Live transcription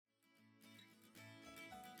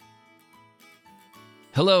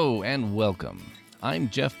Hello and welcome. I'm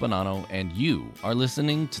Jeff Bonanno, and you are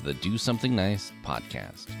listening to the Do Something Nice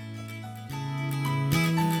podcast.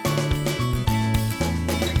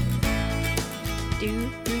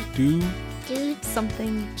 Do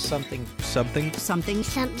something.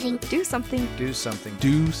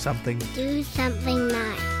 Do something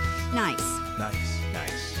nice. Nice.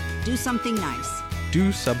 Do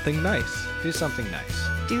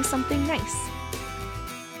something nice.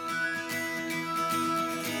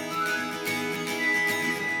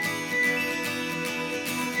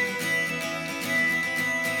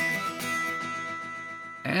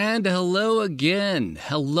 And hello again.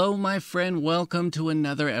 Hello, my friend. Welcome to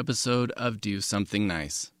another episode of Do Something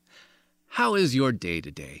Nice. How is your day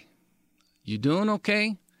today? You doing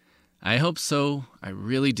okay? I hope so. I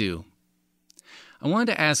really do. I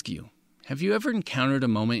wanted to ask you, have you ever encountered a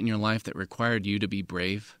moment in your life that required you to be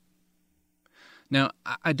brave? Now,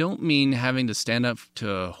 I don't mean having to stand up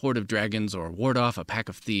to a horde of dragons or ward off a pack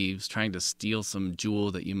of thieves trying to steal some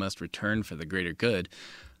jewel that you must return for the greater good.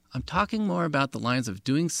 I'm talking more about the lines of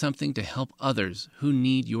doing something to help others who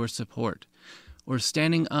need your support, or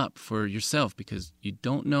standing up for yourself because you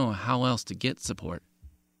don't know how else to get support.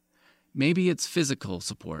 Maybe it's physical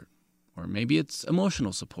support, or maybe it's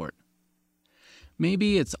emotional support.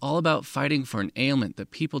 Maybe it's all about fighting for an ailment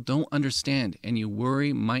that people don't understand and you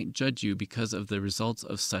worry might judge you because of the results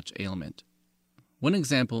of such ailment. One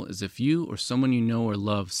example is if you or someone you know or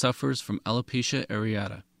love suffers from alopecia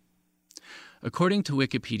areata. According to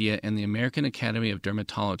Wikipedia and the American Academy of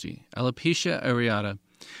Dermatology, alopecia areata,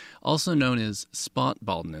 also known as spot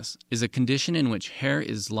baldness, is a condition in which hair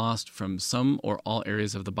is lost from some or all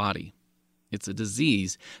areas of the body. It's a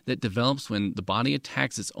disease that develops when the body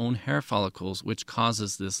attacks its own hair follicles, which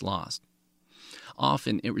causes this loss.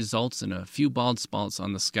 Often, it results in a few bald spots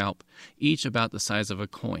on the scalp, each about the size of a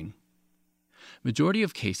coin. Majority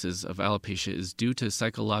of cases of alopecia is due to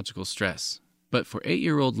psychological stress. But for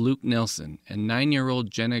 8-year-old Luke Nelson and 9-year-old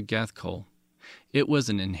Jenna Gathcole, it was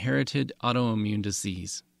an inherited autoimmune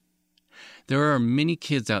disease. There are many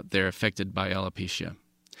kids out there affected by alopecia,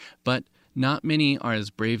 but not many are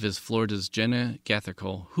as brave as Florida's Jenna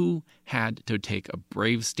Gathcole, who had to take a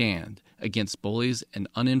brave stand against bullies and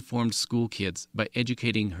uninformed school kids by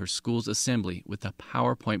educating her school's assembly with a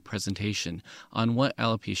PowerPoint presentation on what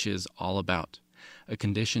alopecia is all about, a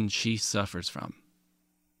condition she suffers from.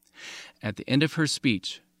 At the end of her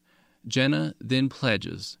speech, Jenna then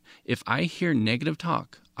pledges, "If I hear negative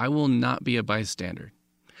talk, I will not be a bystander."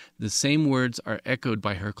 The same words are echoed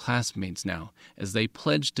by her classmates now, as they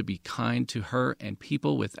pledge to be kind to her and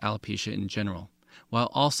people with alopecia in general,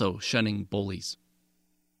 while also shunning bullies.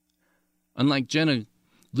 Unlike Jenna,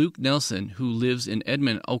 Luke Nelson, who lives in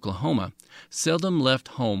Edmond, Oklahoma, seldom left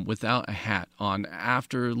home without a hat on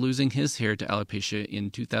after losing his hair to alopecia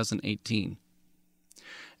in 2018.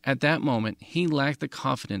 At that moment, he lacked the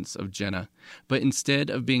confidence of Jenna, but instead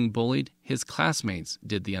of being bullied, his classmates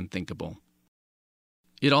did the unthinkable.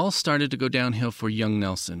 It all started to go downhill for young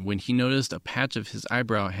Nelson when he noticed a patch of his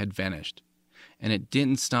eyebrow had vanished. And it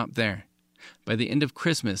didn't stop there. By the end of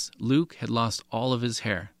Christmas, Luke had lost all of his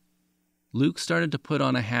hair. Luke started to put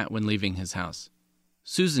on a hat when leaving his house.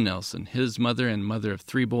 Susan Nelson, his mother and mother of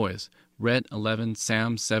 3 boys, Rhett, 11,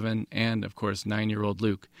 Sam, 7, and, of course, 9-year-old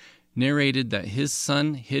Luke, narrated that his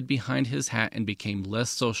son hid behind his hat and became less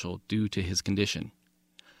social due to his condition.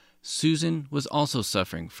 Susan was also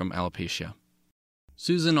suffering from alopecia.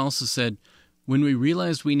 Susan also said, "When we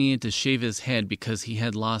realized we needed to shave his head because he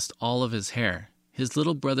had lost all of his hair, his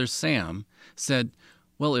little brother Sam said,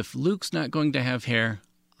 'Well, if Luke's not going to have hair,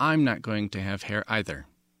 I'm not going to have hair either.'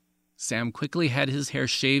 Sam quickly had his hair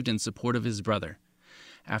shaved in support of his brother.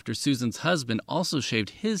 After Susan's husband also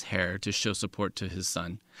shaved his hair to show support to his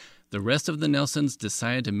son, the rest of the Nelsons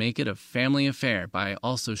decided to make it a family affair by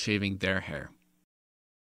also shaving their hair.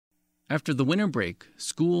 After the winter break,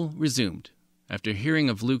 school resumed. After hearing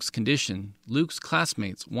of Luke's condition, Luke's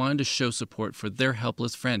classmates wanted to show support for their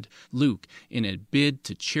helpless friend, Luke, in a bid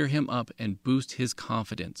to cheer him up and boost his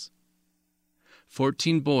confidence.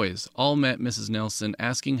 14 boys all met Mrs. Nelson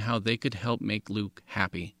asking how they could help make Luke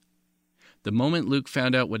happy. The moment Luke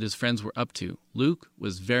found out what his friends were up to, Luke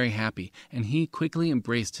was very happy, and he quickly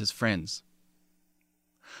embraced his friends.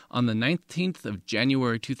 On the 19th of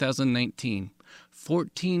January 2019,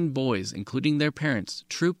 14 boys, including their parents,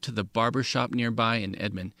 trooped to the barber shop nearby in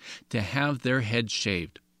Edmond to have their heads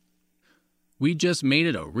shaved. "We just made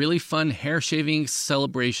it a really fun hair shaving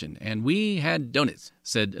celebration, and we had donuts,"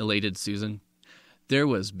 said elated Susan. There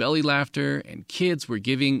was belly laughter, and kids were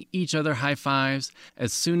giving each other high fives.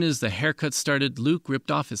 As soon as the haircut started, Luke ripped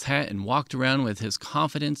off his hat and walked around with his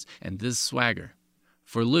confidence and this swagger.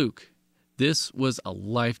 For Luke, this was a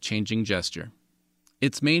life-changing gesture.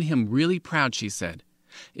 It's made him really proud, she said.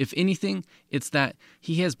 If anything, it's that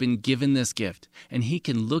he has been given this gift, and he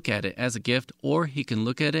can look at it as a gift or he can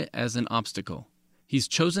look at it as an obstacle. He's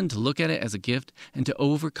chosen to look at it as a gift and to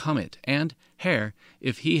overcome it, and,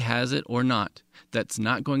 if he has it or not, that's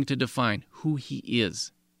not going to define who he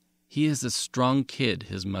is. He is a strong kid,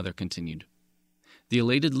 his mother continued. The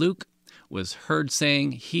elated Luke was heard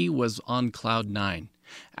saying he was on cloud 9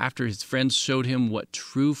 after his friends showed him what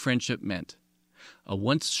true friendship meant. A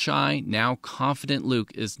once shy, now confident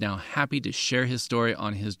Luke is now happy to share his story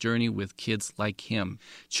on his journey with kids like him,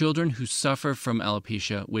 children who suffer from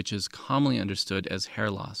alopecia, which is commonly understood as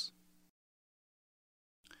hair loss.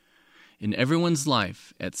 In everyone's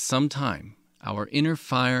life, at some time, our inner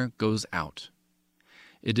fire goes out.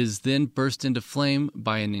 It is then burst into flame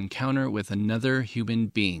by an encounter with another human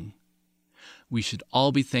being. We should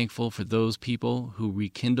all be thankful for those people who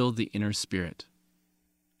rekindle the inner spirit.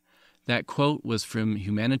 That quote was from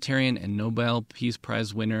humanitarian and Nobel Peace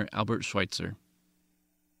Prize winner Albert Schweitzer.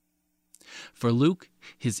 For Luke,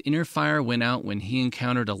 his inner fire went out when he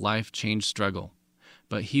encountered a life-change struggle,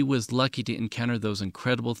 but he was lucky to encounter those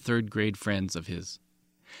incredible third-grade friends of his.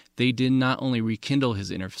 They did not only rekindle his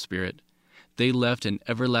inner spirit, they left an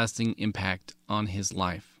everlasting impact on his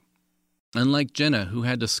life. Unlike Jenna, who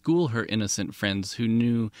had to school her innocent friends who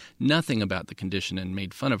knew nothing about the condition and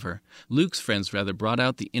made fun of her, Luke's friends rather brought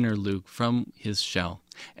out the inner Luke from his shell,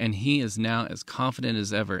 and he is now as confident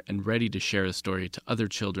as ever and ready to share his story to other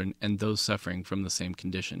children and those suffering from the same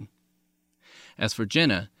condition. As for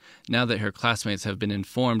Jenna, now that her classmates have been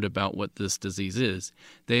informed about what this disease is,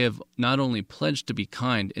 they have not only pledged to be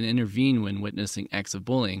kind and intervene when witnessing acts of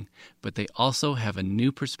bullying, but they also have a new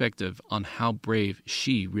perspective on how brave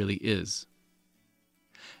she really is.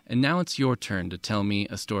 And now it's your turn to tell me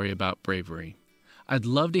a story about bravery. I'd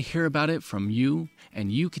love to hear about it from you,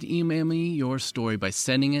 and you can email me your story by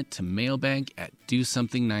sending it to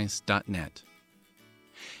mailbag@dosomethingnice.net.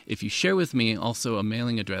 If you share with me also a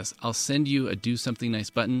mailing address, I'll send you a Do Something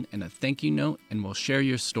Nice button and a thank you note, and we'll share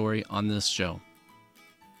your story on this show.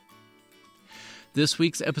 This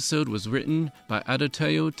week's episode was written by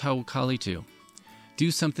Adotayo Tawakalitu.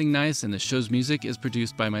 Do Something Nice and the show's music is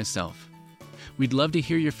produced by myself. We'd love to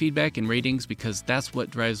hear your feedback and ratings because that's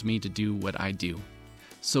what drives me to do what I do.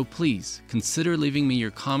 So please consider leaving me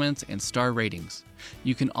your comments and star ratings.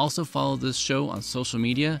 You can also follow this show on social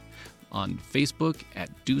media, on Facebook at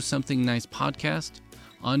Do Something Nice Podcast,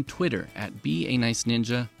 on Twitter at Be a Nice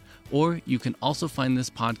Ninja, or you can also find this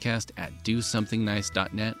podcast at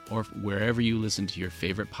DoSomethingNice.net or wherever you listen to your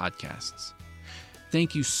favorite podcasts.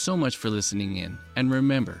 Thank you so much for listening in, and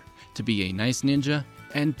remember to be a nice ninja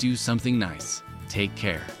and do something nice. Take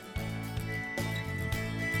care.